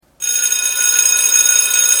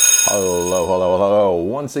Hello, hello, hello.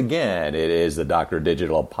 Once again, it is the Dr.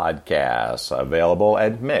 Digital Podcast, available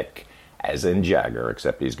at Mick, as in Jagger,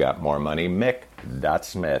 except he's got more money,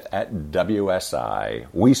 Mick.Smith at WSI.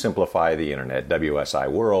 We simplify the internet,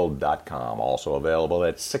 WSIworld.com. Also available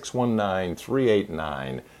at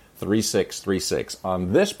 619-389-3636.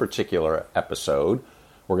 On this particular episode,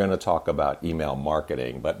 we're going to talk about email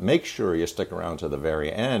marketing, but make sure you stick around to the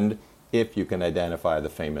very end. If you can identify the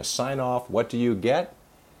famous sign-off, what do you get?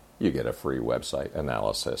 You get a free website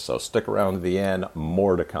analysis. So stick around to the end,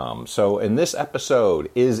 more to come. So in this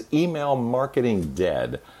episode, is email marketing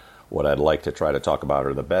dead? What I'd like to try to talk about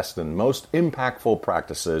are the best and most impactful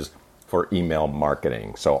practices for email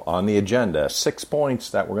marketing. So on the agenda, 6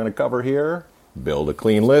 points that we're going to cover here: build a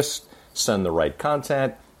clean list, send the right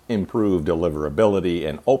content, improve deliverability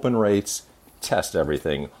and open rates, test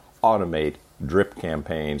everything, automate drip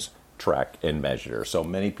campaigns, track and measure. So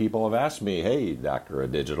many people have asked me, hey, Dr.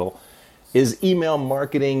 Digital, is email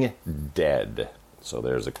marketing dead? So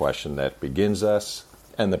there's a question that begins us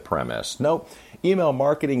and the premise. No, email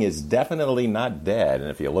marketing is definitely not dead. And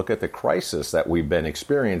if you look at the crisis that we've been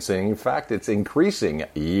experiencing, in fact, it's increasing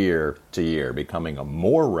year to year, becoming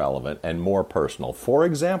more relevant and more personal. For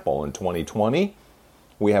example, in 2020,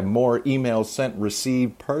 we have more emails sent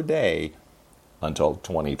received per day until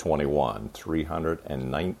 2021,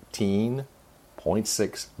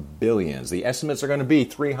 319.6 billion. The estimates are going to be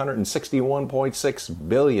 361.6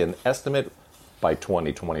 billion estimate by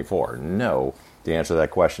 2024. No. The answer to that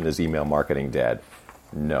question, is email marketing dead?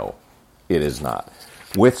 No, it is not.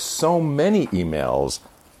 With so many emails,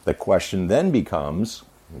 the question then becomes,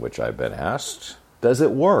 which I've been asked, does it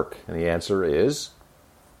work? And the answer is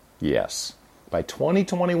yes. By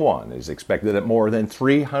 2021, it is expected that more than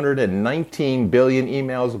 319 billion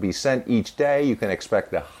emails will be sent each day. You can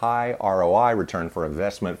expect a high ROI, return for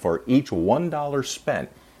investment, for each $1 spent.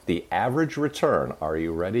 The average return, are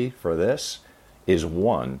you ready for this, is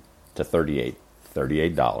 $1 to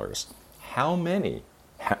 $38. How many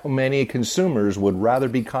consumers would rather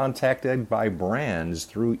be contacted by brands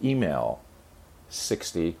through email?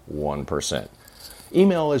 61%.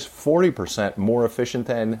 Email is 40% more efficient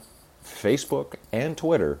than Facebook and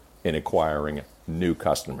Twitter in acquiring new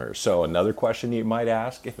customers. So another question you might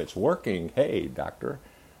ask, if it's working, hey, doctor,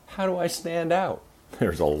 how do I stand out?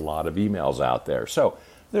 There's a lot of emails out there. So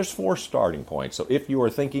there's 4 starting points. So if you are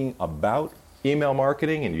thinking about email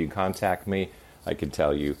marketing and you contact me, I can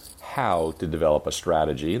tell you how to develop a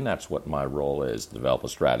strategy, and that's what my role is, develop a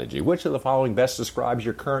strategy. Which of the following best describes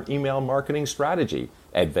your current email marketing strategy?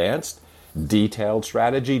 Advanced, detailed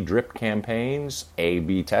strategy, drip campaigns,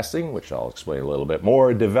 A/B testing, which I'll explain a little bit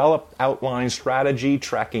more, developed outline strategy,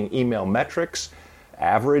 tracking email metrics,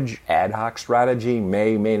 average, ad hoc strategy,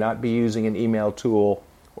 may not be using an email tool,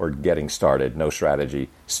 or getting started, no strategy,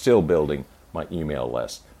 still building my email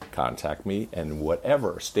list. Contact me, and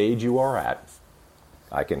whatever stage you are at,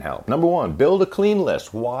 I can help. Number 1, build a clean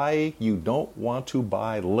list. Why you don't want to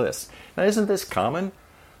buy lists. Now, isn't this common?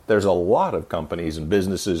 There's a lot of companies and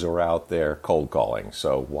businesses are out there cold calling.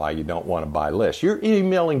 So why you don't want to buy lists? You're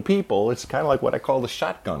emailing people. It's kind of like what I call the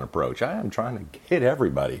shotgun approach. I am trying to hit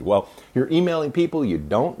everybody. Well, you're emailing people you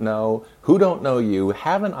don't know, who don't know you,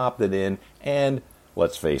 haven't opted in, and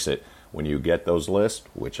let's face it, when you get those lists,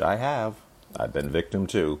 which I've been victim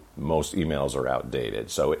to, most emails are outdated.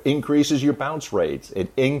 So it increases your bounce rates.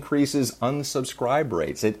 It increases unsubscribe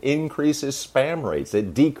rates. It increases spam rates.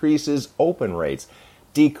 It decreases open rates.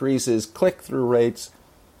 Decreases click-through rates.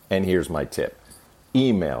 And here's my tip.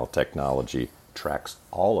 Email technology tracks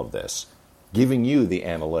all of this, giving you the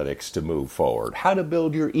analytics to move forward. How to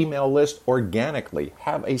build your email list organically.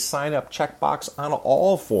 Have a sign-up checkbox on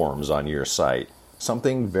all forms on your site.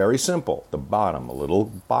 Something very simple. The bottom, a little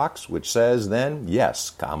box which says then, yes,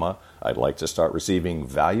 comma, I'd like to start receiving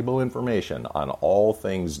valuable information on all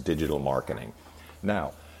things digital marketing.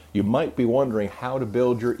 Now, you might be wondering how to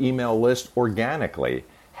build your email list organically.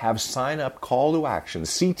 Have sign-up call to action,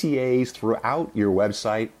 CTAs, throughout your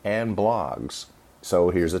website and blogs. So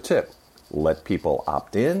here's a tip. Let people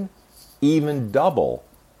opt in, even double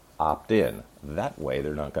opt in. That way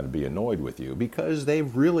they're not going to be annoyed with you because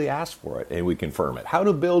they've really asked for it, and we confirm it. How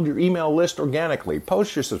to build your email list organically.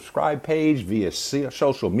 Post your subscribe page via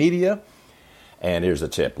social media. And here's a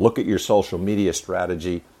tip. Look at your social media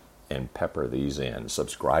strategy and pepper these in.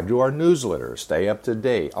 Subscribe to our newsletter. Stay up to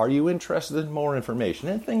date. Are you interested in more information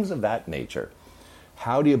and things of that nature?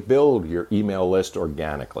 How do you build your email list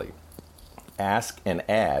organically? Ask and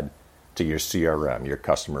add to your CRM, your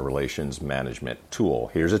customer relations management tool.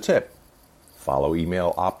 Here's a tip. Follow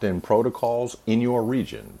email opt-in protocols in your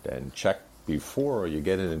region and check before you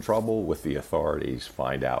get in trouble with the authorities.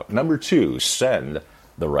 Find out. Number 2, send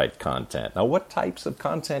the right content. Now, what types of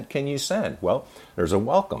content can you send? Well, there's a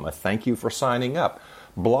welcome, a thank you for signing up,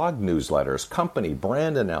 blog newsletters, company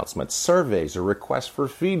brand announcements, surveys or requests for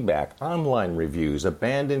feedback, online reviews,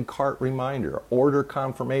 abandoned cart reminder, order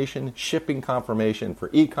confirmation, shipping confirmation for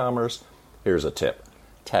e-commerce. Here's a tip.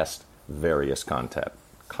 Test various content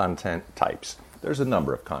types. There's a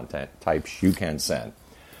number of content types you can send.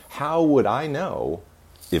 How would I know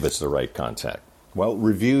if it's the right content? Well,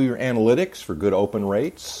 review your analytics for good open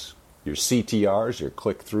rates, your CTRs, your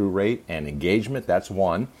click-through rate and engagement. That's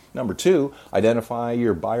one. Number 2, identify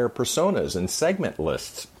your buyer personas and segment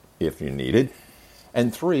lists if you needed.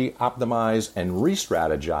 And 3, optimize and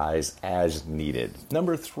re-strategize as needed.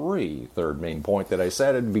 Number 3, third main point that I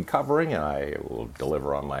said I'd be covering, and I will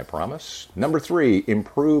deliver on my promise. Number 3,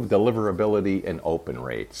 improve deliverability and open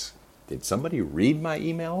rates. Did somebody read my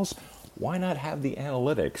emails? Why not have the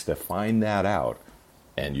analytics to find that out?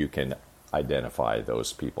 And you can identify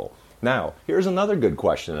those people. Now, here's another good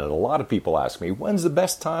question that a lot of people ask me. When's the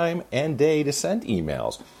best time and day to send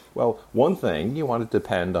emails? Well, one thing, you want to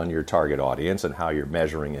depend on your target audience and how you're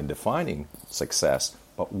measuring and defining success.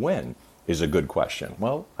 But when is a good question?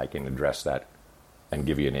 Well, I can address that and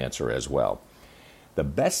give you an answer as well. The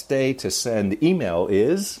best day to send email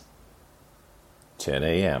is 10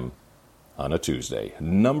 a.m. on a Tuesday.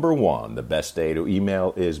 Number 1, the best day to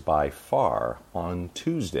email is by far on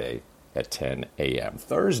Tuesday at 10 a.m.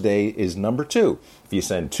 Thursday is number 2. If you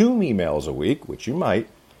send 2 emails a week, which you might,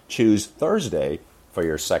 choose Thursday for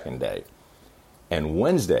your second day. And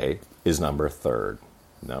Wednesday is number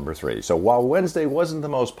 3. So while Wednesday wasn't the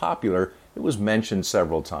most popular, it was mentioned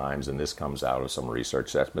several times, and this comes out of some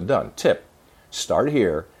research that's been done. Tip, start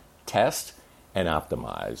here, test, and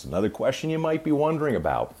optimize. Another question you might be wondering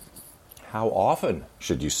about. How often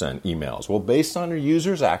should you send emails? Well, based on your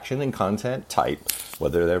user's action and content type,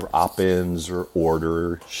 whether they're opt-ins or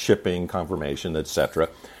order, shipping, confirmation, etc.,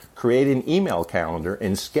 create an email calendar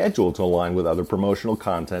and schedule to align with other promotional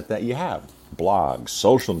content that you have. Blogs,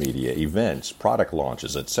 social media, events, product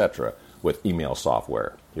launches, etc. with email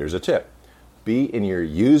software. Here's a tip. Be in your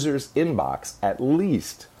user's inbox at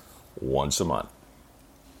least once a month.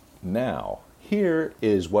 Now, here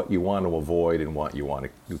is what you want to avoid and what you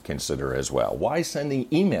want to consider as well. Why sending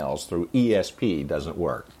emails through ESP doesn't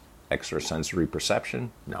work? Extrasensory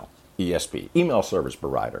perception? No. ESP, email service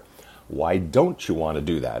provider. Why don't you want to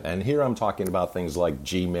do that? And here I'm talking about things like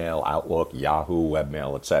Gmail, Outlook, Yahoo,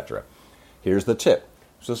 webmail, etc. Here's the tip.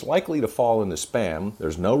 So it's likely to fall into spam.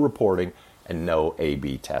 There's no reporting and no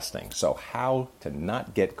A/B testing. So how to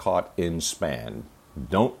not get caught in spam?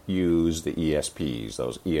 Don't use the ESPs,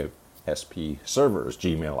 those ESP servers,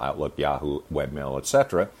 Gmail, Outlook, Yahoo, webmail,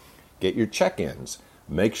 etc. Get your check-ins.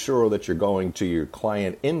 Make sure that you're going to your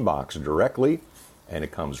client inbox directly and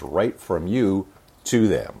it comes right from you to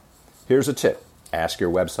them. Here's a tip. Ask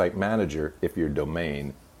your website manager if your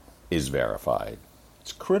domain is verified.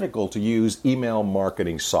 It's critical to use email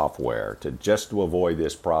marketing software to avoid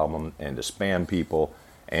this problem and to spam people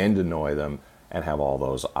and annoy them and have all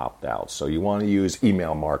those opt-outs. So you want to use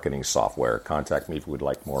email marketing software. Contact me if you would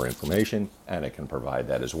like more information, and I can provide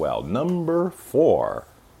that as well. Number 4,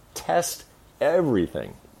 test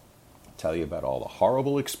everything. I'll tell you about all the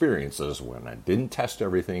horrible experiences when I didn't test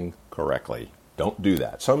everything correctly. Don't do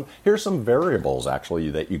that. Here's some variables, actually,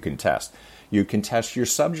 that you can test. You can test your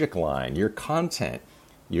subject line, your content,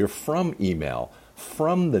 your from email,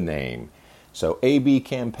 from the name. So A/B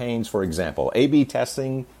campaigns, for example. A/B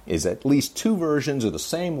testing is at least 2 versions of the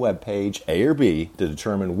same web page, A or B, to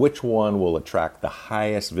determine which one will attract the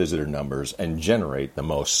highest visitor numbers and generate the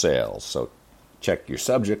most sales. So check your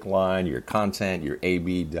subject line, your content, your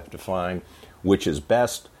A/B, define which is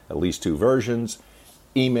best, at least 2 versions,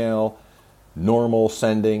 email, normal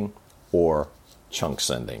sending, or chunk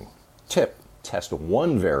sending. Tip, test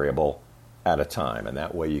 1 variable at a time, and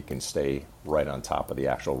that way you can stay right on top of the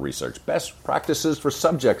actual research. Best practices for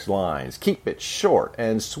subject lines. Keep it short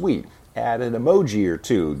and sweet. Add an emoji or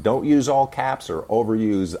 2. Don't use all caps or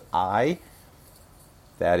overuse I.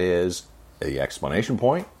 That is the exclamation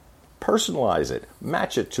point. Personalize it.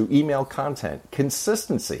 Match it to email content.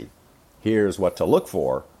 Consistency. Here's what to look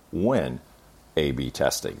for when A/B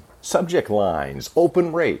testing. Subject lines,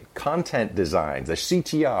 open rate, content designs, a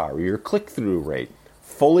CTR, your click-through rate,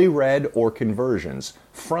 fully read or conversions,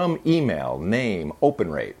 from email, name,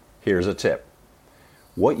 open rate. Here's a tip.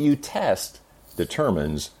 What you test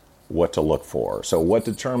determines what to look for. So what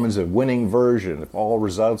determines a winning version? If all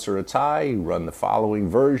results are a tie, you run the following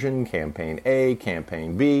version, campaign A,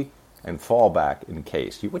 campaign B, and fallback in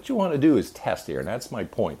case. What you want to do is test here, and that's my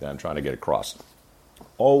point that I'm trying to get across.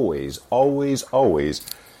 Always, always, always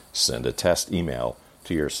send a test email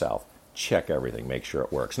to yourself. Check everything. Make sure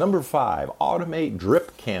it works. Number 5, automate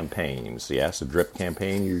drip campaigns. Yes, a drip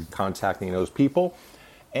campaign, you're contacting those people.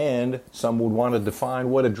 And some would want to define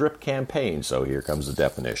what a drip campaign. So here comes the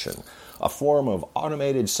definition. A form of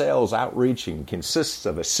automated sales outreach consists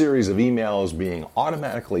of a series of emails being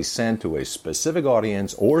automatically sent to a specific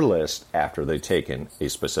audience or list after they've taken a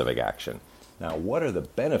specific action. Now, what are the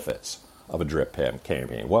benefits of a drip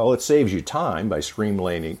campaign? Well, it saves you time by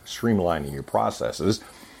streamlining your processes,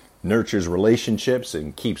 nurtures relationships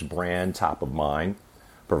and keeps brand top of mind,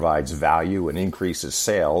 provides value and increases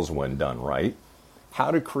sales when done right.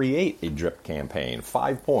 How to create a drip campaign.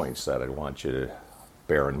 5 points that I want you to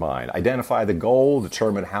bear in mind. Identify the goal,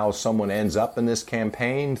 determine how someone ends up in this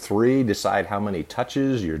campaign. 3, decide how many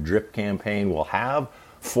touches your drip campaign will have.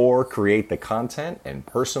 4, create the content and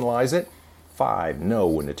personalize it. 5, know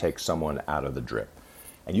when to take someone out of the drip.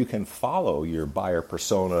 And you can follow your buyer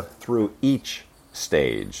persona through each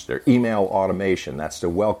stage. Their email automation, that's the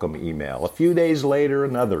welcome email. A few days later,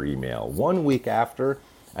 another email. 1 week after,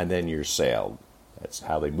 and then your sale. That's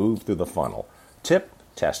how they move through the funnel. Tip,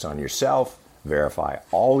 test on yourself. Verify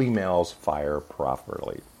all emails fire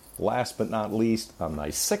properly. Last but not least, on my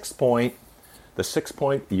 6th point, the 6th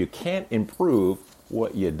point, you can't improve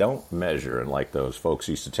what you don't measure. And like those folks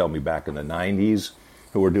used to tell me back in the 90s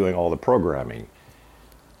who were doing all the programming,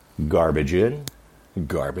 garbage in,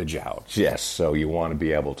 garbage out. Yes, so you want to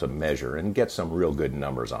be able to measure and get some real good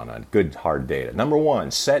numbers on it, good hard data. Number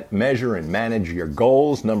 1, set, measure, and manage your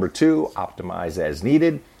goals. Number 2, optimize as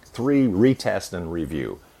needed. 3, retest and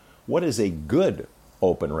review. What is a good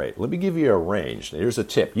open rate? Let me give you a range. Here's a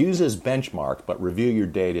tip. Use this benchmark, but review your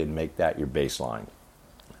data and make that your baseline.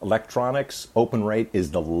 Electronics open rate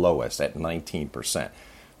is the lowest at 19%.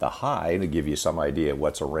 The high, to give you some idea of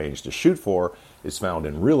what's a range to shoot for, is found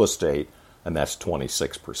in real estate, and that's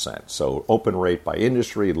 26%. So open rate by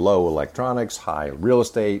industry, low electronics, high real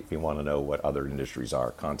estate. If you want to know what other industries are,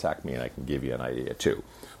 contact me and I can give you an idea too.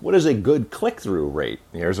 What is a good click-through rate?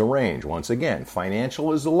 Here's a range. Once again,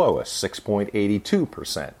 financial is the lowest,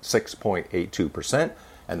 6.82%,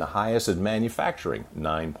 and the highest is manufacturing,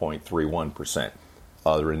 9.31%.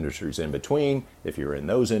 Other industries in between, if you're in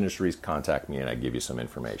those industries, contact me and I give you some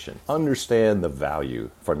information. Understand the value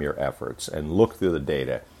from your efforts and look through the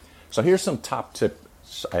data. So here's some top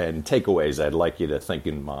tips and takeaways I'd like you to think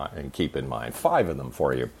in mind and keep in mind. 5 of them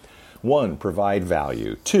for you. 1, provide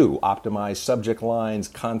value. 2, optimize subject lines,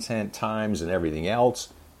 content, times, and everything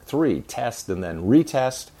else. 3, test and then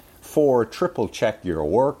retest. 4, triple check your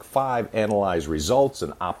work. 5, analyze results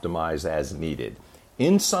and optimize as needed.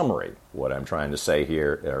 In summary, what I'm trying to say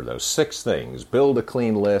here are those 6 things. Build a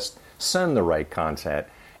clean list, send the right content,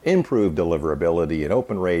 improve deliverability and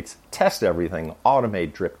open rates, test everything,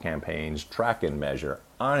 automate drip campaigns, track and measure.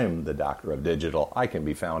 I'm the Doctor of Digital. I can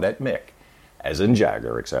be found at Mick, as in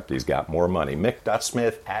Jagger, except he's got more money.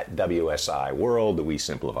 Mick.Smith@WSI World, we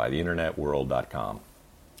simplify the internet, world.com.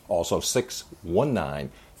 Also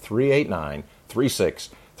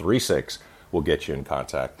 619-389-3636 will get you in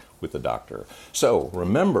contact with the doctor. So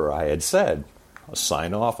remember, I had said a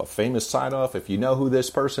sign-off, a famous sign-off. If you know who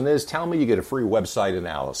this person is, tell me you get a free website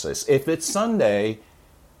analysis. If it's Sunday,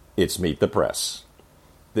 it's Meet the Press.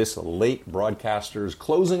 This late broadcaster's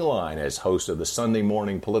closing line as host of the Sunday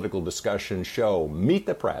morning political discussion show, Meet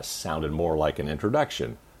the Press, sounded more like an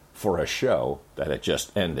introduction for a show that had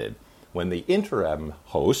just ended. When the interim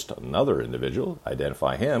host, another individual,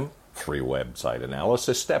 identify him, free website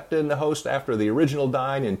analysis, stepped in to host after the original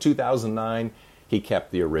died in 2009, he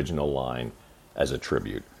kept the original line as a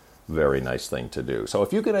tribute. Very nice thing to do. So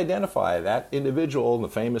if you can identify that individual and the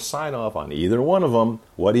famous sign-off on either one of them,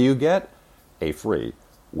 what do you get? A free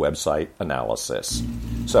website analysis.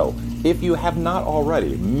 So if you have not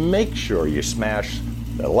already, make sure you smash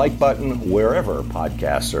the like button wherever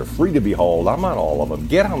podcasts are free to behold. I'm on all of them.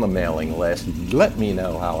 Get on the mailing list. Let me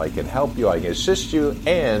know how I can help you, I can assist you,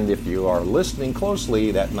 and if you are listening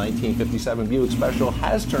closely, that 1957 Buick Special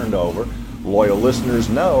has turned over. Loyal listeners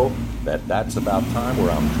know that that's about time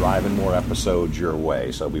where I'm driving more episodes your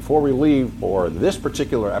way. So before we leave for this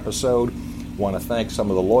particular episode, I want to thank some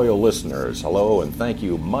of the loyal listeners. Hello, and thank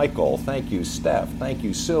you, Michael. Thank you, Steph. Thank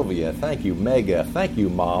you, Sylvia. Thank you, Mega. Thank you,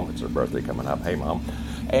 Mom. It's her birthday coming up. Hey, Mom.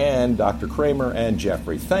 And Dr. Kramer and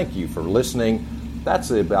Jeffrey. Thank you for listening.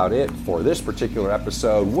 That's about it for this particular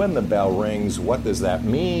episode. When the bell rings, what does that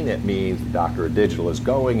mean? It means Dr. Digital is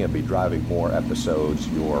going and be driving more episodes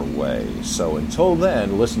your way. So until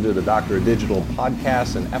then, listen to the Dr. Digital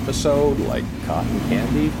podcast and episode like cotton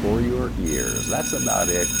candy for your ears. That's about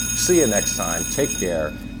it. See you next time. Take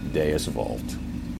care. Deus Volt.